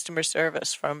great customer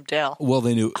service from Dell. Well,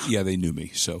 they knew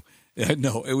me. So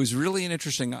No, it was really an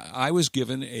interesting. I was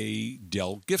given a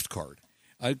Dell gift card,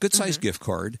 a good-sized gift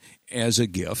card as a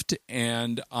gift,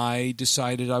 and I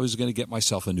decided I was going to get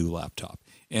myself a new laptop.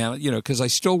 And, because I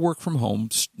still work from home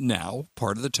now,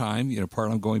 part of the time,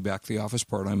 part I'm going back to the office,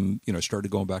 part I'm,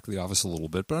 started going back to the office a little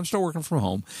bit, but I'm still working from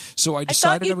home. So I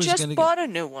decided I was going to just bought a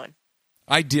new one.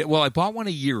 I did. Well, I bought one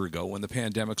a year ago when the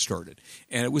pandemic started,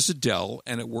 and it was a Dell,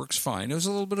 and it works fine. It was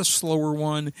a little bit of slower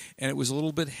one, and it was a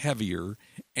little bit heavier,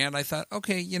 and I thought,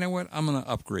 okay, you know what? I'm going to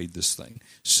upgrade this thing.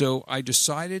 So I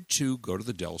decided to go to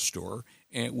the Dell store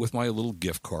and with my little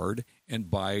gift card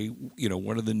and buy,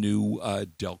 one of the new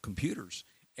Dell computers.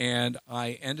 And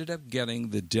I ended up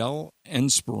getting the Dell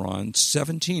Inspiron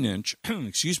 17-inch,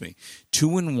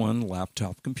 2-in-1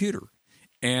 laptop computer.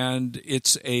 And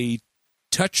it's a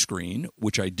touchscreen,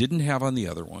 which I didn't have on the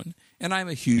other one. And I'm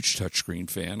a huge touchscreen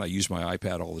fan. I use my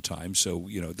iPad all the time. So,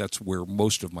 that's where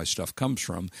most of my stuff comes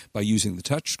from, by using the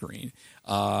touchscreen.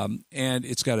 And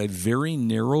it's got a very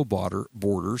narrow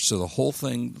border, so the whole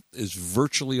thing is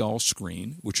virtually all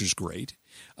screen, which is great.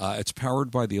 It's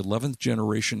powered by the 11th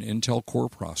generation Intel Core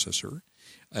processor.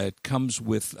 It comes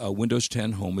with Windows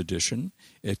 10 Home Edition.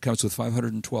 It comes with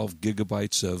 512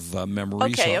 gigabytes of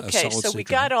memory. Okay. So we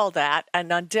got all that.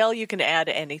 And on Dell, you can add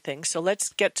anything. So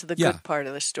let's get to the good part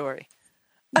of the story.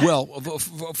 Well,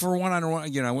 for one, I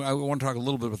want to talk a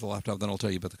little bit about the laptop, then I'll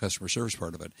tell you about the customer service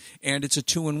part of it. And it's a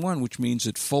 2-in-1, which means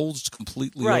it folds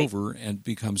completely over and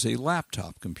becomes a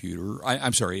laptop computer.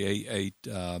 I'm sorry,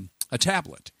 a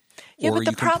tablet. Yeah, but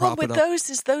the problem with those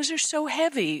is those are so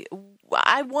heavy.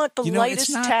 I want the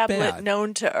lightest tablet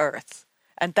known to Earth,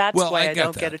 and that's why I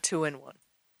don't get a 2-in-1.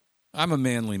 I'm a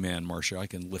manly man, Marcia. I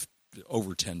can lift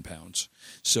over 10 pounds.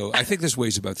 So I think this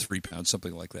weighs about 3 pounds,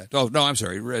 something like that. Oh, no, I'm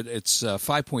sorry. It's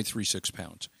 5.36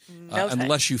 pounds.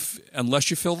 Unless you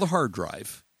fill the hard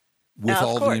drive with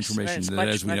all the information. Then,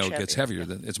 as we know, it gets heavier.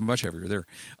 It's much heavier there.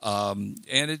 And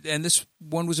this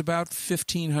one was about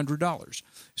 $1,500.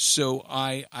 So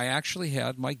I actually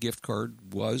had, my gift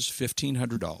card was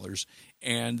 $1,500,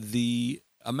 and the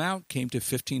amount came to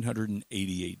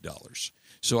 $1,588.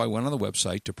 So I went on the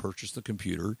website to purchase the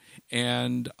computer,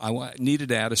 and I needed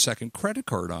to add a second credit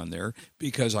card on there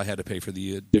because I had to pay for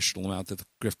the additional amount that the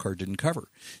gift card didn't cover.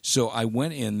 So I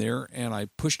went in there, and I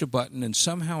pushed a button, and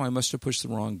somehow I must have pushed the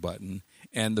wrong button,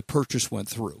 and the purchase went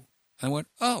through. I went,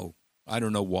 oh, I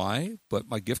don't know why, but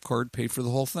my gift card paid for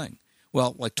the whole thing.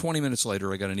 Well, like 20 minutes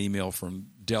later, I got an email from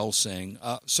Dell saying,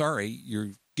 sorry, your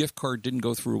gift card didn't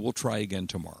go through. We'll try again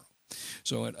tomorrow.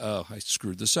 So I went, I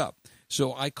screwed this up.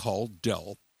 So I called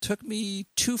Dell. Took me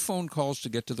 2 phone calls to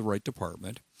get to the right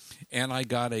department, and I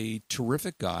got a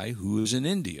terrific guy who is in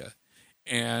India.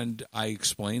 And I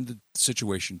explained the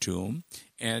situation to him,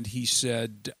 and he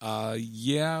said, let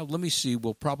me see.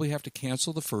 We'll probably have to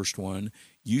cancel the first one,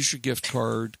 use your gift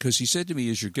card, because he said to me,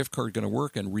 is your gift card going to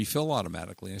work and refill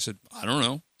automatically? And I said, I don't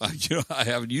know. I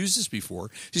haven't used this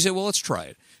before. He said, well, let's try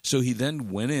it. So he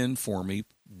then went in for me,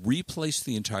 replaced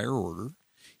the entire order.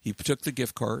 He took the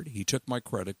gift card. He took my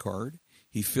credit card.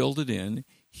 He filled it in.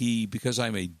 Because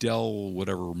I'm a Dell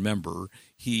whatever member,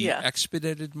 he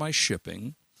expedited my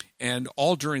shipping. And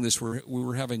all during this, we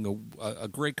were having a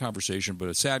great conversation, but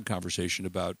a sad conversation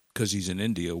about, because he's in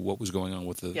India, what was going on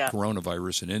with the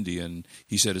coronavirus in India. And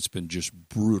he said it's been just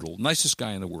brutal. Nicest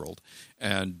guy in the world.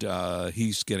 And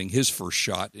he's getting his first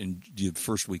shot in the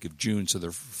first week of June, so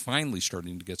they're finally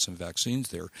starting to get some vaccines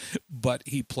there. But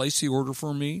he placed the order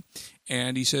for me,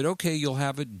 and he said, okay, you'll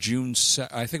have it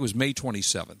I think it was May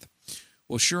 27th.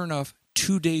 Well, sure enough,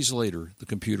 2 days later, the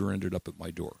computer ended up at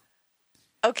my door.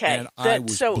 Okay, and I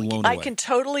was blown away. I can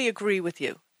totally agree with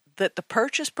you that the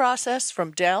purchase process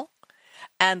from Dell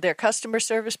and their customer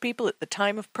service people at the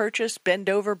time of purchase bend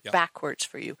over backwards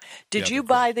for you. Did you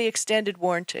buy the extended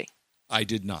warranty? I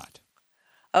did not.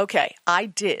 Okay, I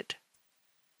did.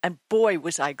 And boy,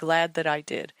 was I glad that I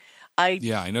did. I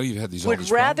know you've had these.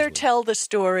 Would rather tell the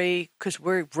story, because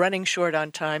we're running short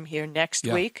on time here next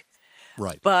week.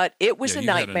 Right. But it was a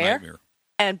nightmare.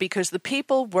 And because the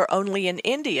people were only in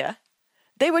India,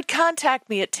 they would contact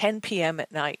me at 10 p.m.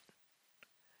 at night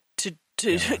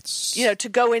to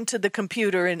go into the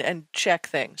computer and check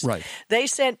things. Right. They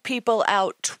sent people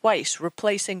out twice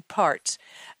replacing parts.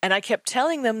 And I kept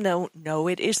telling them, no,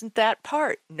 it isn't that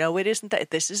part. No, it isn't that.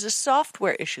 This is a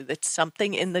software issue. That's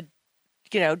something in the,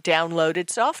 downloaded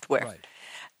software. Right.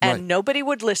 And nobody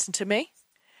would listen to me.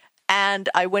 And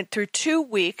I went through 2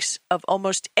 weeks of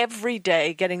almost every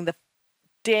day getting the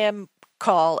damn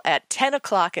call at 10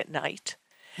 o'clock at night.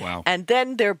 Wow. And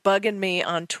then they're bugging me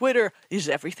on Twitter. Is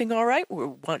everything all right? We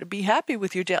want to be happy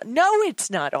with your Dell. No, it's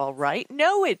not all right.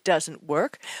 No, it doesn't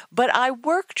work. But I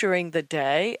work during the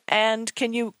day, and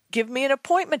can you give me an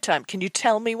appointment time? Can you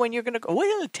tell me when you're going to go?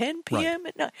 Well, 10 p.m.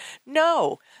 at night.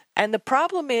 No. And the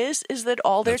problem is that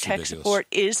all their tech support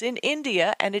is in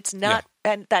India, and it's not,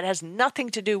 and that has nothing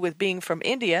to do with being from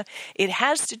India. It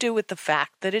has to do with the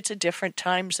fact that it's a different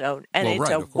time zone, and it's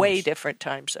a way different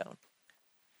time zone.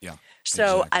 Yeah.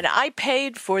 So, and I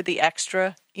paid for the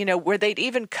extra, where they'd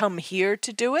even come here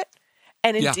to do it.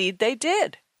 And indeed they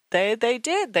did. They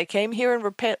did. They came here and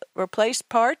replaced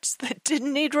parts that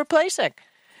didn't need replacing.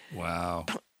 Wow.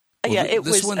 Well, it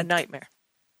was a nightmare.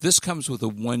 This comes with a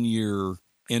 1-year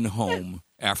in-home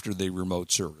after the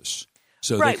remote service.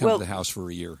 So they come to the house for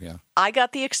a year, yeah. I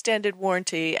got the extended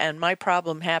warranty, and my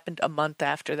problem happened a month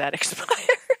after that expired.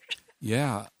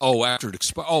 Yeah. Oh, after it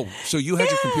expired. Oh, so you had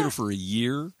your computer for a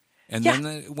year, and then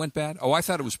it went bad? Oh, I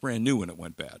thought it was brand new when it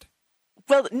went bad.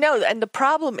 Well, no, and the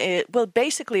problem is,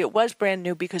 basically it was brand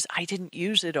new because I didn't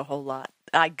use it a whole lot.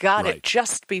 I got it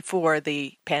just before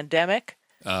the pandemic.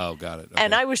 Oh, got it. Okay.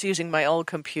 And I was using my old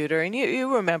computer, and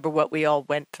you remember what we all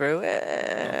went through. Sure.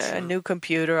 A new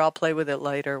computer, I'll play with it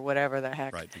later, whatever the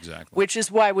heck. Right, exactly. Which is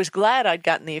why I was glad I'd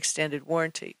gotten the extended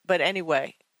warranty. But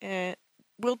anyway,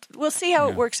 we'll see how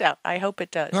it works out. I hope it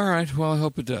does. All right. Well, I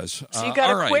hope it does. So you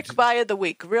got a quick buy of the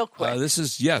week, real quick. This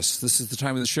is the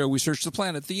time of the show we search the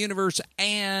planet, the universe,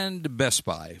 and Best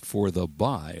Buy for the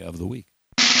buy of the week.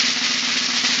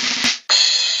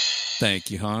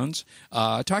 Thank you, Hans.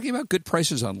 Talking about good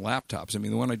prices on laptops. I mean,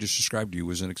 the one I just described to you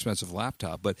was an expensive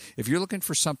laptop. But if you're looking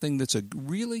for something that's a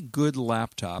really good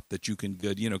laptop that you can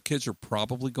get, kids are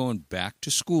probably going back to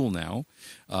school now.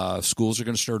 Schools are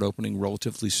going to start opening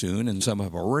relatively soon, and some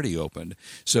have already opened.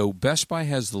 So Best Buy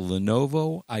has the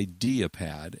Lenovo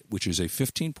IdeaPad, which is a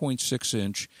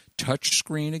 15.6-inch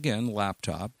touchscreen, again,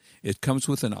 laptop. It comes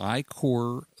with an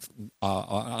i3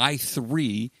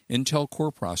 Intel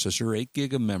Core processor, 8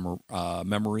 gig of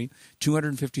memory,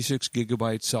 256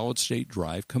 gigabyte solid-state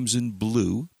drive, comes in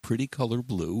blue, pretty color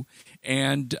blue,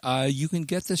 and you can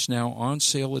get this now on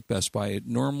sale at Best Buy. It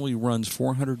normally runs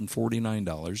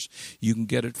 $449. You can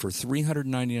get it for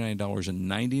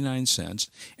 $399.99.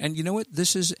 And you know what?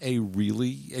 This is a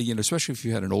really, especially if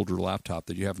you had an older laptop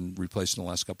that you haven't replaced in the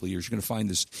last couple of years, you're going to find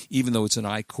this, even though it's an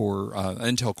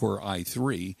Intel Core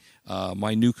i3,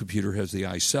 my new computer has the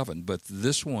i7, but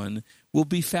this one will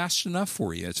be fast enough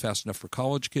for you. It's fast enough for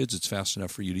college kids. It's fast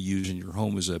enough for you to use in your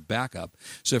home as a backup.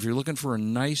 So if you're looking for a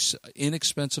nice,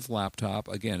 inexpensive laptop,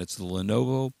 again, it's the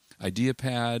Lenovo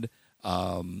IdeaPad,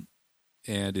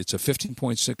 and it's a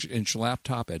 15.6-inch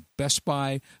laptop at Best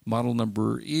Buy. Model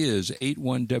number is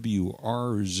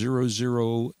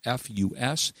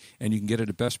 81WR00FUS, and you can get it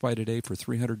at Best Buy today for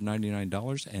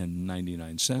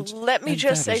 $399.99. Let me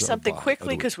just say something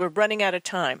quickly because we're running out of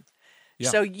time. Yeah.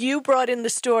 So you brought in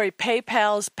the story,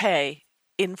 PayPal's Pay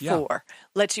in 4.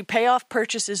 Lets you pay off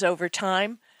purchases over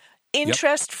time,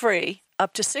 interest-free,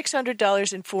 up to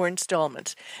 $600 in 4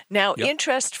 installments. Now,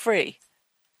 interest-free.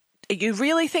 You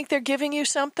really think they're giving you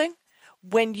something?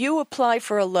 When you apply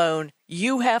for a loan,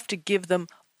 you have to give them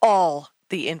all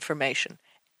the information,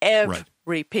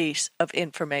 every piece of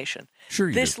information. Sure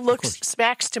you this do.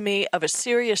 Smacks to me of a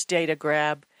serious data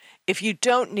grab. If you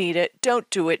don't need it, don't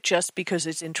do it just because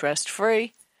it's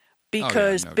interest-free,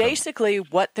 because basically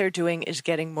what they're doing is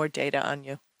getting more data on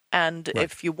you. And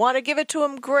if you want to give it to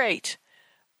them, great.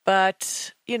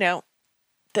 But,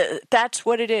 that's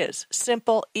what it is.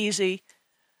 Simple, easy.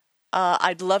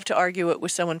 I'd love to argue it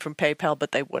with someone from PayPal,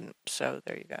 but they wouldn't. So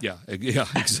there you go. Yeah,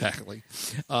 exactly.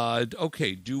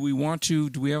 Okay, do we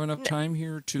have enough time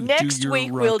here to Next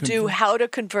week we'll do how to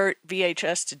convert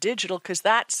VHS to digital, because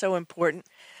that's so important.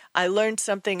 I learned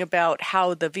something about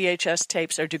how the VHS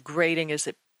tapes are degrading as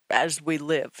we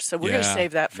live. So we're going to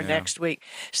save that for next week.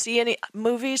 See any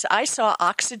movies? I saw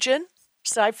Oxygen,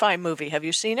 sci-fi movie. Have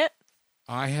you seen it?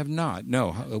 I have not.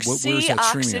 No. Where's See that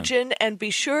Oxygen, and be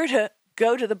sure to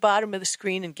go to the bottom of the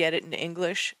screen and get it in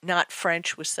English, not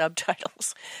French with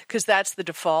subtitles, because that's the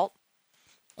default.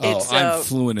 I'm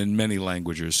fluent in many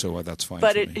languages, so that's fine.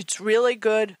 But for me. It's really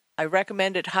good. I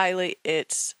recommend it highly.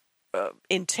 It's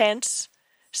intense,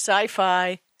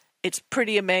 sci-fi. It's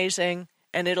pretty amazing,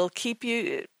 and it'll keep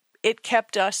you. It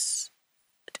kept us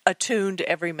attuned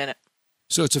every minute.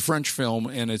 So it's a French film,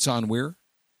 and it's on where?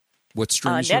 What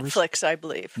streaming service? Netflix, I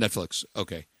believe. Netflix,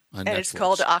 okay. And it's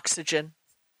called Oxygen.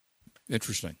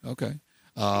 Interesting. Okay.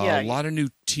 A lot of new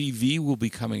TV will be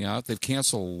coming out. They've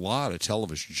canceled a lot of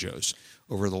television shows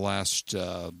over the last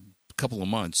couple of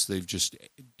months. They've just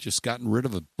gotten rid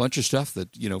of a bunch of stuff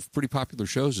that, pretty popular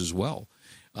shows as well.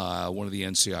 One of the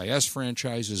NCIS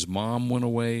franchises, Mom, went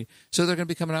away. So they're going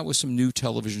to be coming out with some new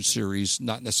television series,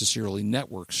 not necessarily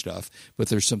network stuff, but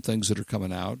there's some things that are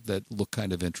coming out that look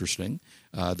kind of interesting.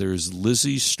 There's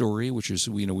Lizzie's Story, which is,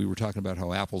 we were talking about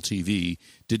how Apple TV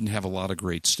didn't have a lot of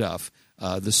great stuff.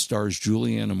 This stars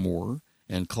Julianne Moore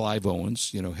and Clive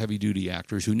Owens, heavy-duty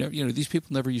actors who never, these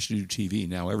people never used to do TV.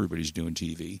 Now everybody's doing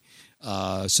TV.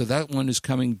 So that one is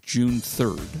coming June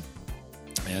 3rd.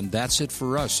 And that's it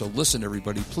for us. So listen,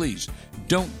 everybody, please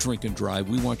don't drink and drive.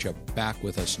 We want you back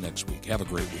with us next week. Have a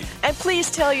great week. And please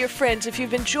tell your friends if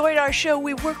you've enjoyed our show.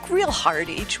 We work real hard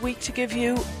each week to give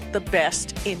you the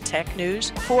best in tech news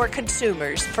for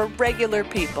consumers, for regular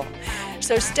people.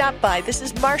 So stop by. This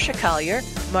is Marsha Collier,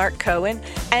 Mark Cohen,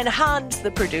 and Hans,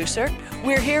 the producer.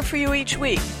 We're here for you each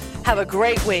week. Have a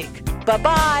great week.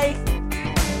 Bye-bye.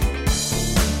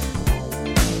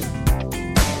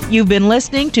 You've been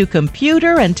listening to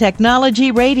Computer and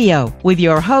Technology Radio with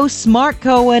your hosts Mark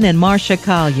Cohen and Marsha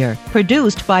Collier,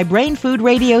 produced by Brain Food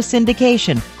Radio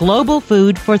Syndication, Global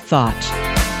Food for Thought.